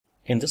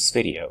In this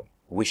video,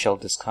 we shall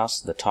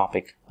discuss the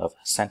topic of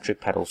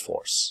centripetal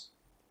force.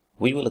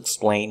 We will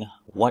explain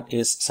what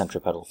is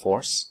centripetal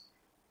force,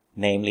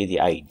 namely the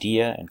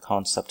idea and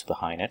concept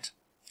behind it,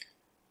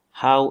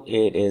 how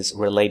it is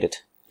related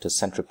to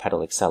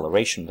centripetal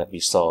acceleration that we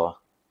saw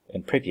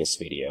in previous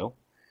video,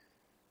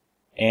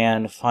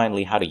 and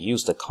finally how to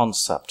use the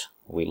concept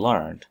we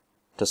learned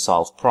to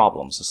solve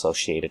problems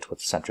associated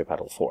with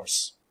centripetal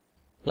force.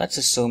 Let's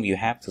assume you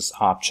have this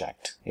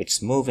object.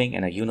 It's moving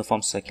in a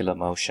uniform circular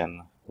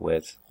motion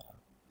with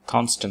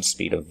constant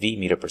speed of v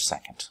meter per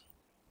second.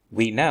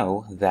 We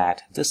know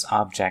that this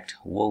object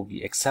will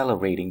be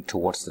accelerating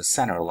towards the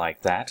center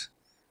like that,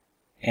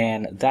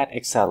 and that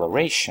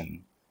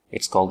acceleration,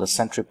 it's called the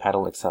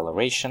centripetal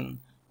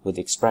acceleration with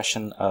the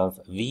expression of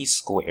v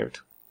squared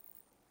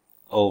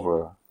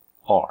over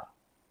r.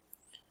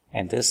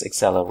 And this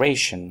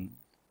acceleration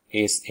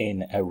is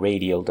in a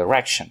radial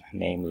direction,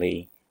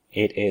 namely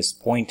it is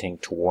pointing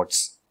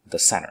towards the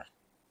center.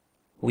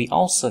 We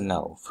also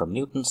know from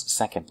Newton's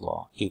second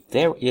law, if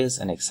there is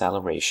an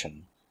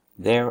acceleration,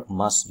 there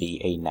must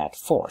be a net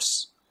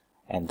force,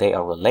 and they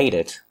are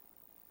related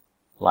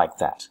like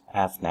that,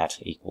 F net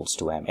equals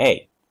to ma.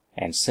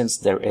 And since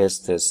there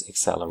is this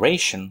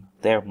acceleration,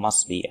 there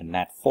must be a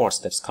net force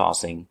that's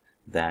causing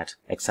that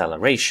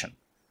acceleration.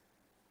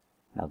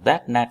 Now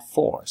that net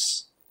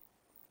force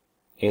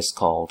is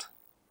called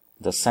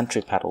the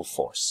centripetal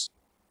force.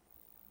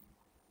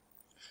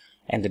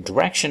 And the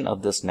direction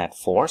of this net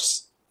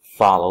force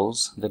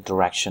follows the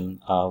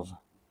direction of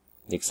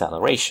the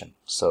acceleration.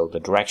 So the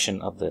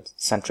direction of the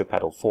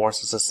centripetal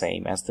force is the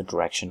same as the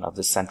direction of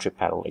the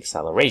centripetal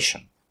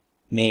acceleration,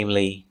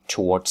 namely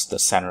towards the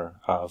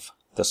center of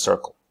the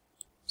circle.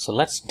 So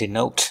let's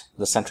denote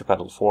the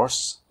centripetal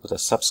force with a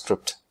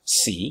subscript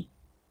c,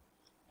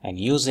 and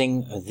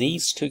using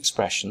these two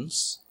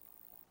expressions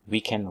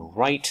we can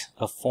write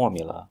a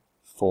formula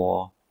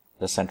for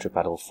the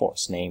centripetal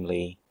force,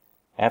 namely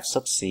F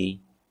sub c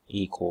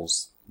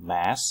equals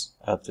mass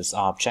of this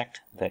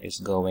object that is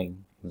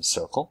going in the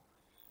circle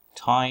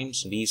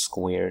times v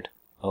squared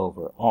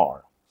over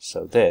r.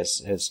 So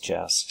this is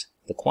just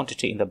the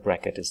quantity in the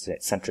bracket is the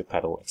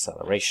centripetal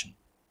acceleration.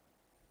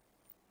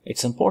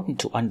 It's important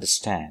to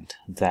understand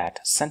that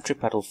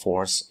centripetal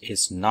force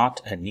is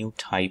not a new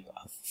type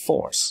of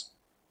force,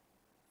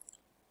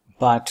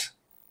 but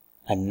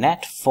a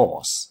net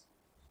force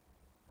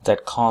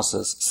that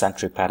causes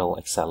centripetal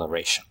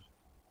acceleration.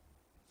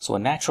 So a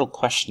natural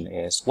question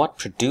is, what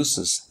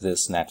produces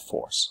this net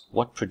force?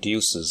 What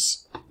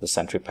produces the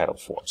centripetal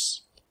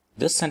force?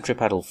 This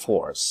centripetal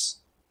force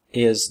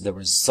is the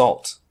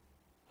result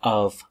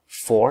of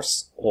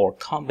force or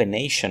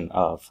combination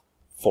of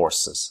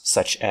forces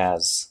such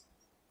as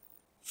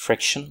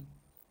friction,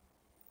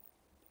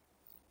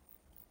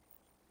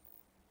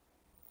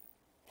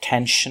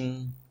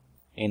 tension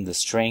in the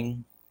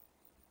string,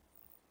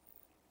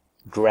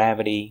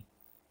 gravity,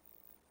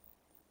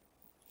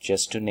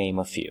 just to name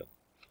a few.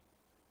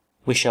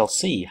 We shall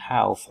see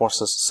how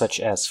forces such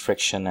as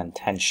friction and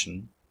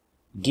tension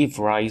give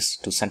rise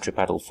to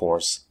centripetal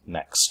force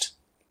next.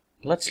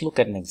 Let's look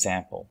at an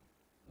example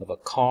of a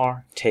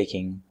car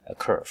taking a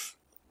curve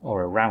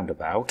or a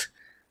roundabout.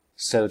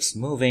 So it's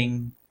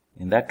moving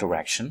in that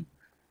direction,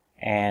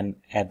 and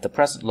at the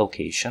present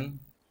location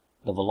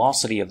the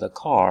velocity of the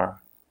car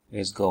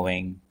is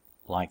going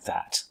like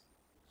that.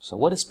 So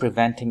what is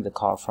preventing the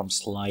car from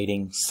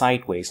sliding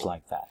sideways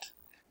like that?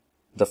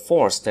 The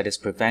force that is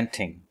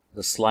preventing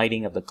the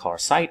sliding of the car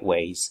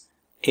sideways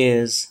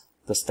is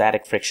the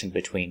static friction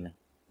between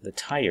the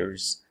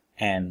tires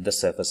and the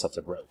surface of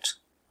the road.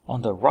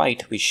 On the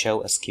right, we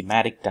show a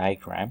schematic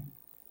diagram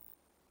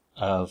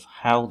of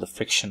how the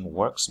friction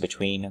works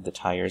between the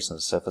tires and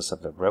the surface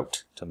of the road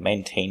to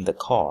maintain the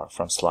car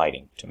from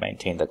sliding, to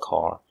maintain the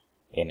car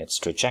in its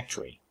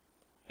trajectory.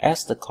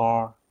 As the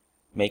car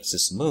makes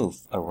this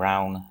move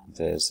around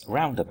this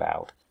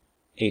roundabout,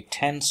 it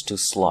tends to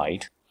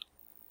slide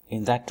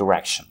in that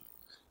direction.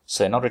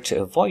 So in order to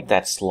avoid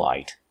that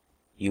slide,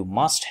 you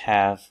must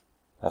have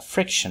a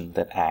friction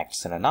that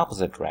acts in an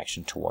opposite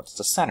direction towards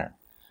the center.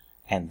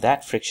 And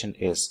that friction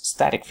is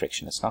static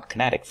friction, it's not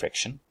kinetic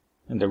friction.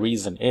 And the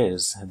reason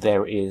is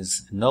there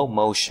is no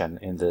motion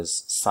in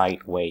this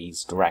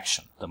sideways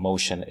direction. The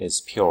motion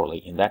is purely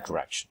in that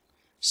direction.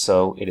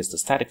 So it is the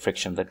static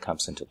friction that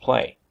comes into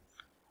play.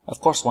 Of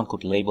course, one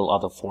could label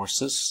other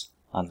forces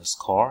on this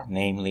car,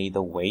 namely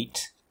the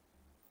weight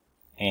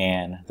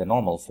and the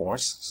normal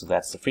force. So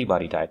that's the free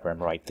body diagram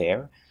right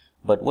there.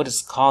 But what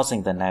is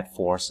causing the net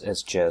force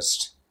is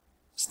just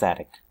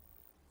static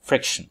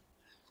friction.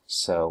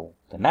 So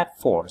the net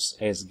force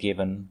is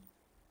given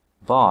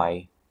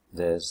by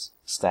this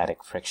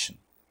static friction.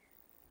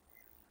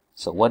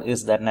 So what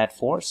is that net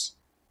force?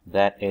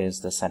 That is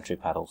the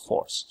centripetal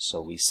force.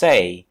 So we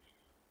say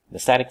the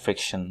static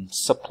friction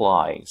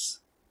supplies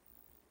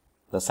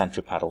the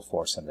centripetal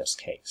force in this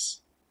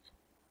case,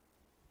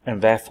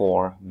 and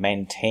therefore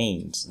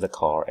maintains the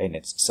car in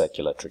its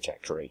circular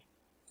trajectory.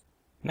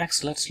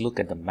 Next, let's look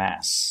at the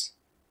mass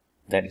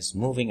that is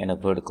moving in a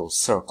vertical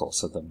circle.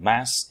 So the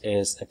mass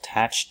is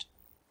attached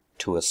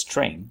to a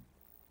string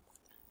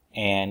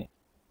and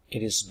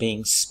it is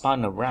being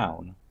spun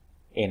around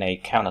in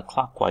a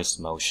counterclockwise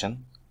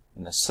motion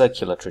in a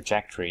circular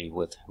trajectory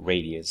with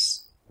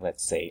radius,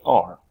 let's say,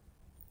 r.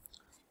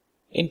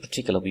 In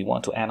particular, we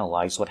want to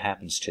analyze what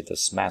happens to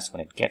this mass when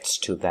it gets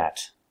to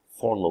that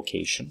 4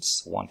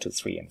 locations, 1, 2,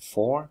 3, and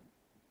 4,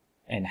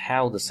 and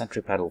how the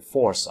centripetal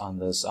force on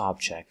this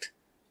object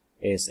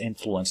is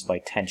influenced by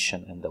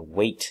tension and the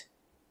weight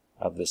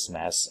of this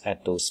mass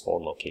at those 4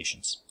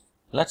 locations.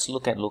 Let's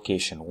look at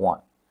location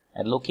 1.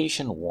 At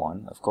location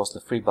 1, of course,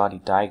 the free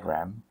body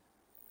diagram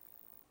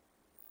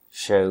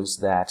shows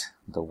that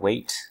the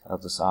weight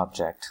of this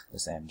object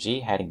is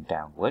mg, heading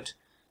downward,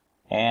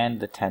 and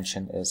the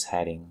tension is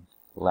heading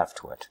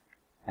leftward.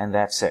 And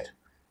that's it.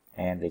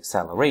 And the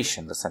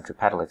acceleration, the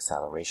centripetal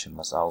acceleration,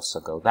 must also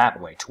go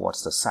that way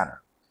towards the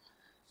center.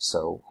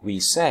 So we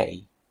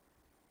say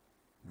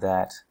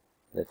that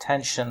the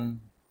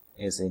tension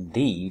is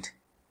indeed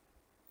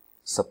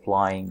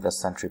supplying the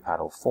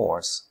centripetal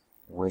force,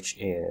 which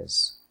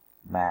is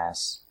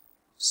mass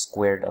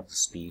squared of the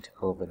speed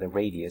over the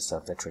radius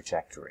of the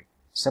trajectory.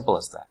 Simple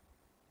as that.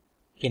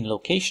 In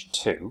location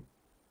 2,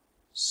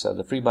 so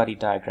the free body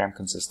diagram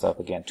consists of,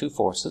 again, 2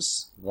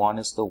 forces. One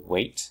is the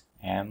weight,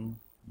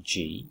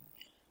 mg,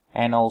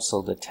 and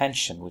also the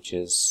tension, which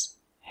is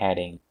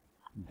heading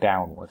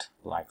downward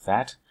like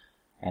that.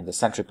 And the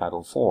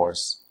centripetal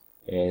force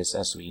is,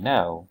 as we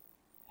know,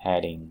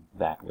 heading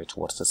that way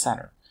towards the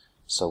center.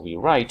 So we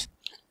write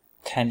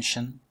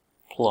tension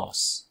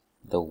plus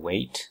the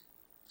weight.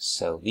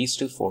 So these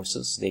 2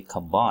 forces, they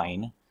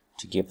combine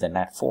to give the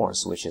net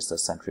force, which is the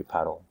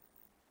centripetal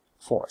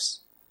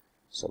force.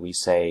 So we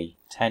say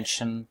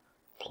tension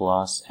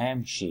plus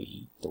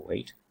mg, the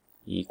weight,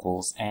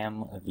 equals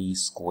mv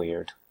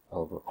squared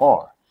over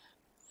r.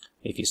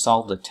 If you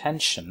solve the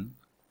tension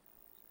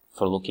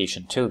for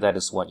location 2, that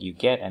is what you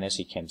get. And as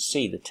you can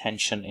see, the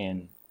tension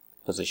in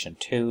position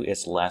 2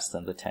 is less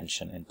than the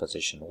tension in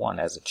position 1,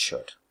 as it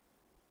should.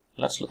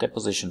 Let's look at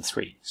position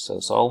 3. So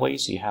as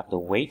always, you have the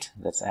weight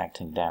that's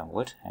acting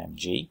downward,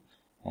 mg,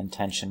 and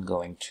tension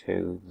going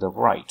to the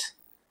right.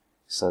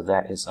 So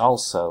that is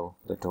also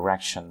the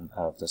direction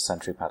of the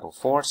centripetal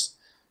force.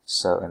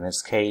 So in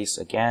this case,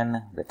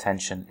 again, the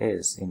tension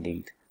is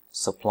indeed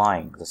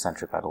supplying the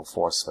centripetal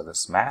force for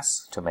this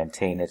mass to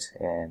maintain it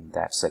in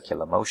that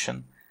circular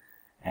motion,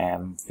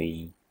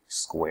 mv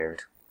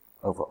squared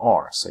over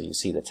r. So you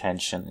see the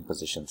tension in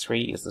position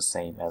 3 is the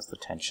same as the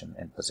tension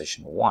in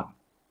position 1.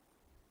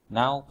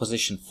 Now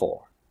position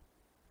 4.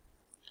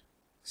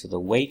 So the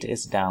weight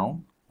is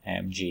down,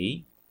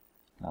 mg.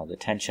 Now the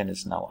tension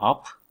is now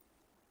up,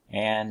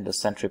 and the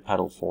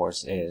centripetal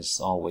force is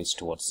always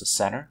towards the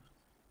center.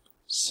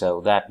 So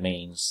that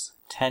means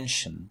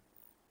tension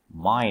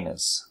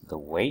minus the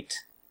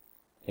weight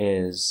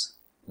is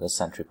the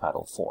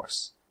centripetal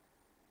force.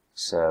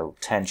 So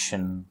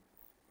tension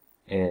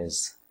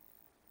is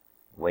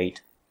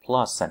weight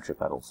plus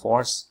centripetal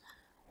force,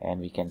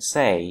 and we can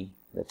say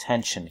the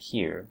tension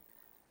here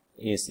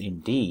is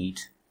indeed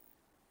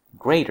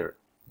greater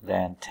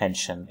than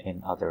tension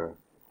in other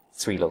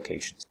 3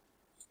 locations.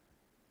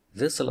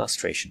 This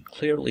illustration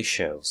clearly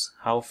shows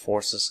how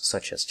forces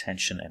such as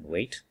tension and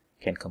weight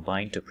can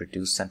combine to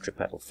produce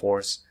centripetal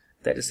force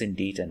that is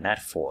indeed a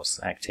net force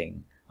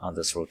acting on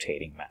this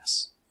rotating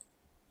mass.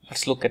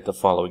 Let's look at the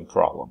following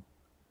problem.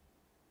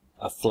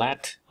 A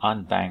flat,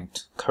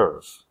 unbanked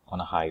curve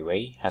on a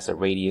highway has a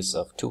radius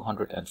of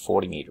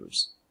 240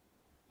 meters.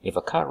 If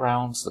a car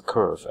rounds the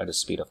curve at a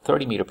speed of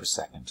 30 meters per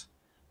second,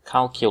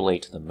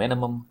 calculate the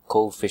minimum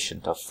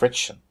coefficient of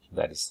friction,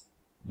 that is,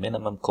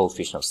 minimum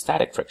coefficient of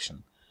static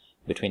friction,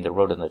 between the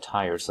road and the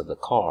tires of the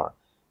car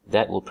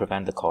that will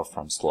prevent the car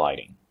from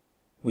sliding.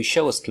 We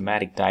show a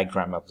schematic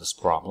diagram of this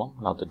problem.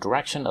 Now the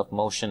direction of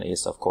motion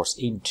is, of course,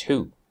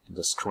 into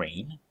the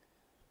screen.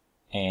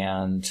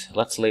 And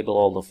let's label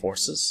all the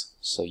forces.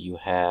 So you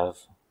have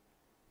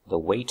the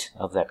weight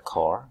of that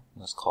car,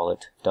 let's call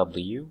it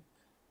W,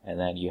 and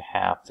then you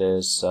have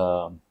this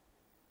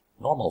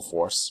normal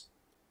force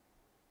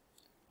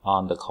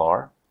on the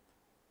car,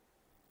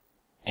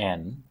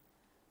 N,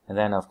 and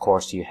then of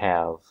course you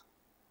have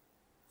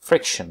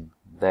friction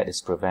that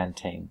is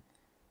preventing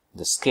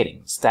the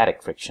skidding,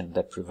 static friction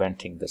that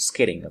preventing the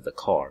skidding of the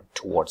car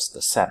towards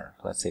the center.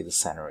 Let's say the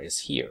center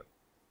is here.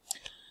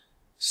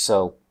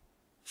 So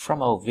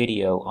from our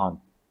video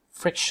on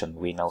friction,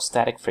 we know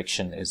static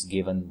friction is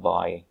given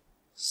by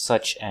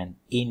such an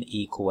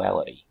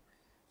inequality.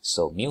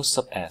 So mu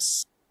sub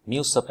s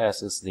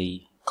is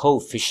the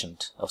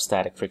coefficient of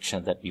static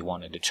friction that we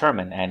want to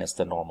determine, and is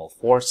the normal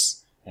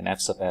force, and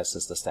F sub s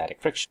is the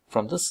static friction.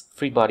 From this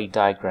free body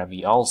diagram,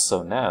 we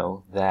also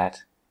know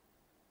that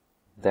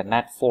the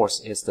net force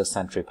is the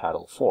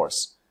centripetal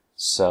force.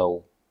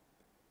 So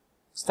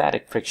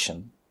static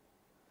friction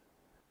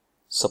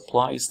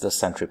supplies the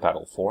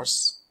centripetal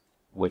force,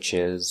 which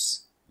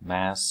is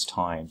mass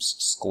times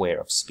square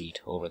of speed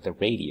over the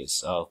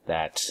radius of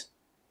that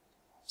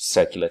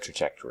circular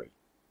trajectory.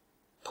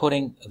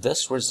 Putting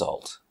this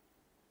result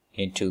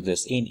into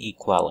this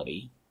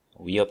inequality,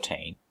 we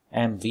obtain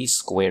mv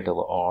squared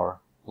over r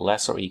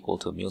less or equal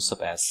to mu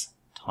sub s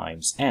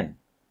times n.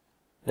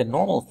 The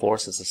normal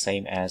force is the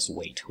same as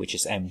weight, which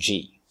is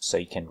mg. So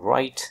you can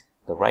write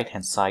the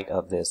right-hand side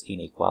of this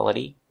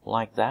inequality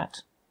like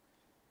that.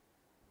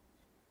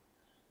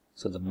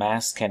 So the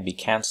mass can be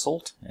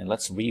cancelled, and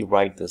let's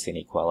rewrite this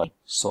inequality.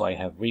 So I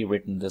have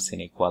rewritten this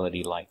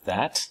inequality like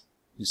that.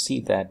 You see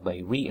that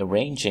by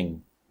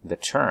rearranging the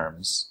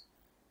terms,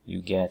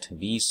 you get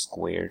v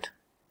squared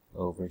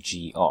over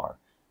gr.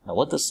 Now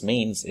what this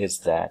means is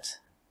that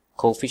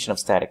coefficient of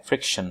static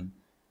friction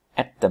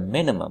at the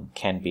minimum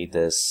can be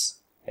this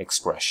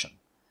expression.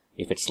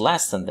 If it's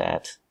less than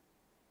that,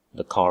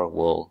 the car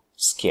will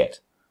skid.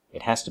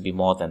 It has to be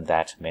more than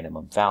that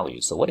minimum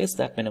value. So what is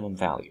that minimum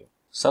value?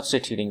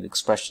 Substituting the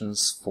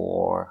expressions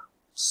for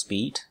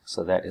speed,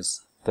 so that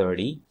is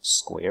 30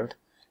 squared.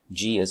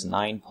 G is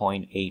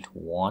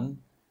 9.81.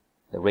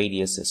 The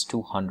radius is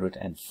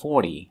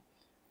 240,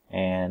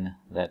 and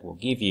that will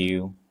give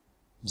you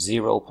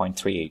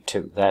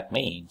 0.382. That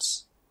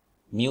means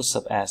mu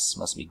sub s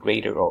must be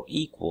greater or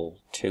equal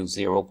to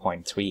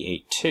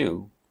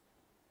 0.382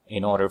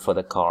 in order for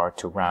the car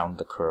to round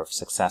the curve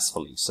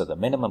successfully. So the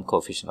minimum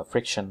coefficient of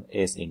friction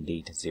is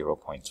indeed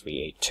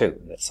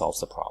 0.382. That solves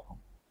the problem.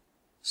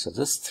 So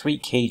this 3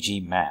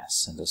 kg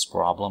mass in this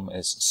problem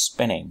is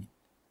spinning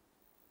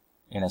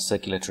in a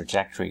circular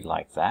trajectory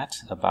like that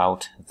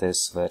about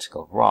this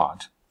vertical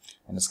rod,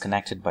 and is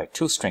connected by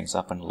 2 strings,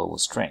 upper and lower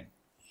string.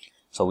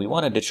 So we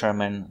want to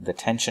determine the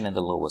tension in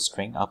the lower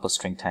string. Upper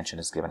string tension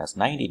is given as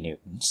 90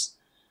 newtons.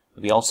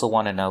 We also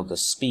want to know the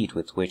speed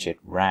with which it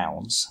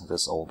rounds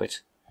this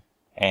orbit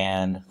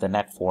and the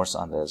net force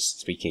on this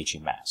 3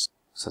 kg mass.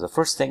 So the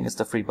first thing is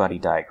the free body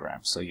diagram.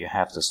 So you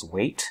have this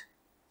weight,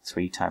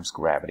 3 times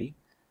gravity,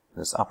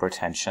 this upper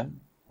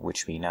tension,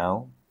 which we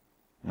know,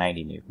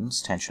 90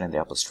 newtons, tension in the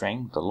upper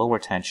string. The lower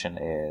tension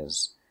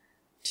is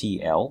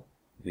TL,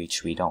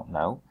 which we don't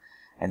know.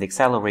 And the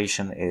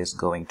acceleration is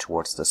going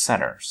towards the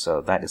center. So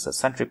that is a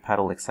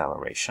centripetal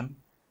acceleration.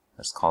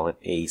 Let's call it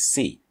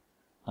AC.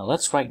 Now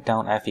let's write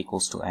down F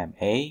equals to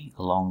MA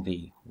along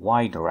the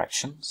Y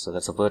direction. So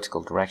that's a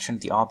vertical direction.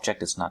 The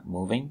object is not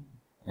moving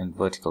in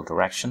vertical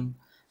direction.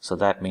 So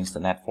that means the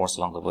net force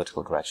along the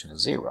vertical direction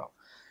is 0.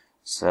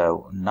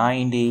 So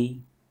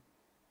 90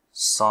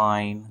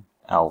 sine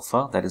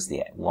alpha, that is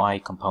the Y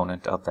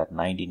component of that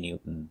 90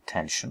 Newton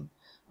tension,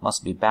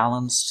 must be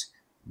balanced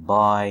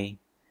by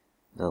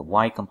the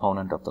Y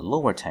component of the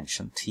lower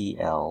tension,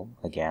 TL,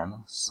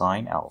 again,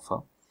 sine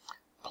alpha,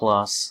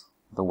 plus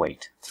the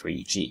weight,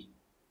 3g.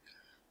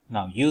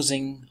 Now,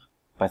 using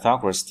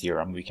Pythagoras'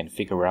 theorem, we can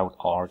figure out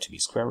r to be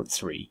square root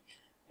 3,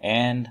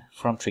 and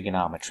from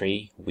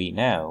trigonometry, we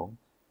know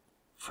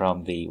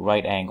from the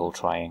right angle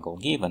triangle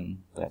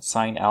given that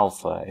sine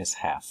alpha is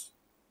half.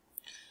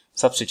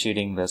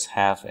 Substituting this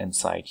half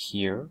inside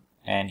here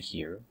and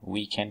here,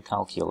 we can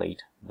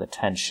calculate the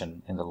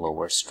tension in the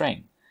lower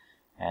string.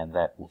 And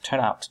that will turn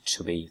out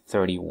to be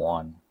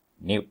 31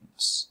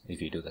 newtons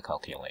if you do the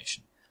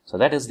calculation. So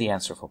that is the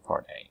answer for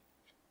part A.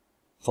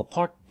 For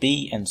part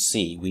B and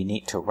C, we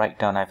need to write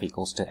down F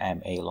equals to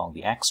MA along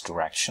the X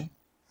direction,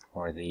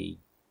 or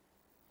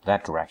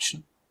that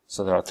direction.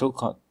 So there are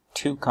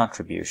two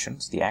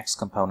contributions. The X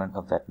component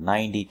of that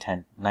 90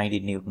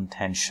 Newton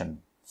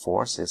tension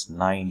force is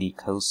 90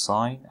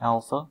 cosine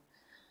alpha,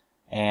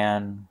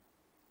 and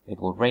it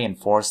will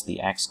reinforce the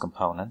X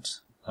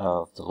component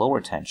of the lower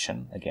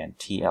tension, again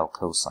TL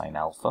cosine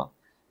alpha,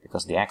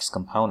 because the X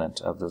component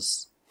of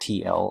this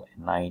TL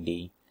and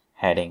 90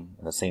 heading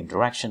in the same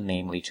direction,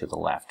 namely to the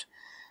left.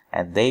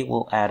 And they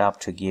will add up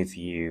to give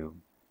you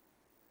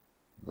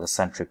the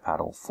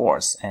centripetal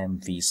force,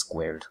 mv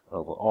squared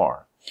over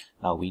r.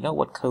 Now we know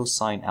what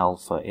cosine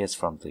alpha is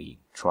from the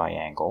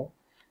triangle.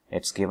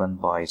 It's given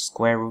by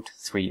square root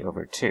 3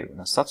 over 2.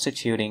 Now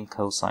substituting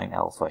cosine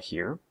alpha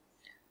here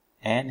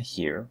and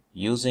here,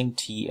 using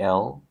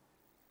TL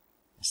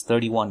is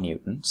 31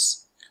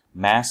 newtons.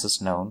 Mass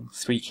is known,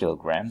 3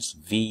 kilograms.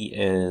 V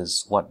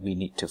is what we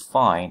need to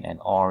find, and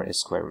R is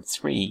square root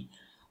 3.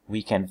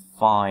 We can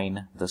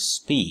find the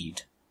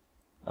speed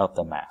of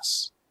the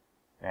mass,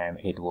 and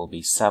it will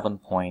be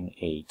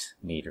 7.8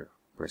 meter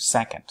per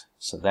second.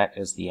 So that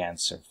is the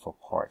answer for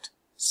part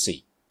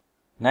C.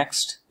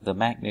 Next, the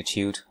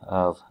magnitude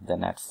of the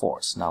net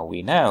force. Now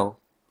we know,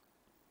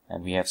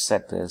 and we have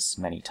said this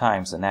many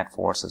times, the net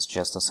force is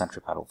just the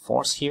centripetal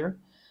force here,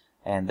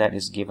 and that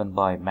is given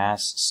by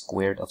mass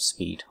squared of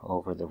speed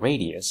over the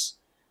radius.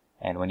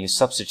 And when you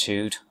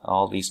substitute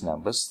all these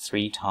numbers,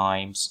 3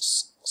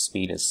 times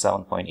speed is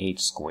 7.8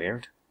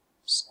 squared,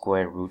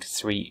 square root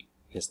 3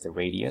 is the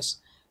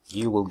radius,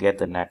 you will get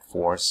the net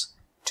force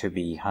to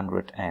be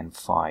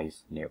 105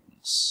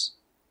 newtons.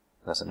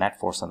 That's the net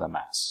force on the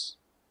mass.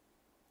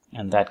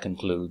 And that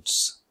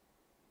concludes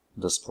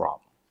this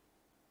problem.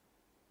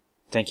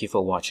 Thank you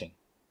for watching.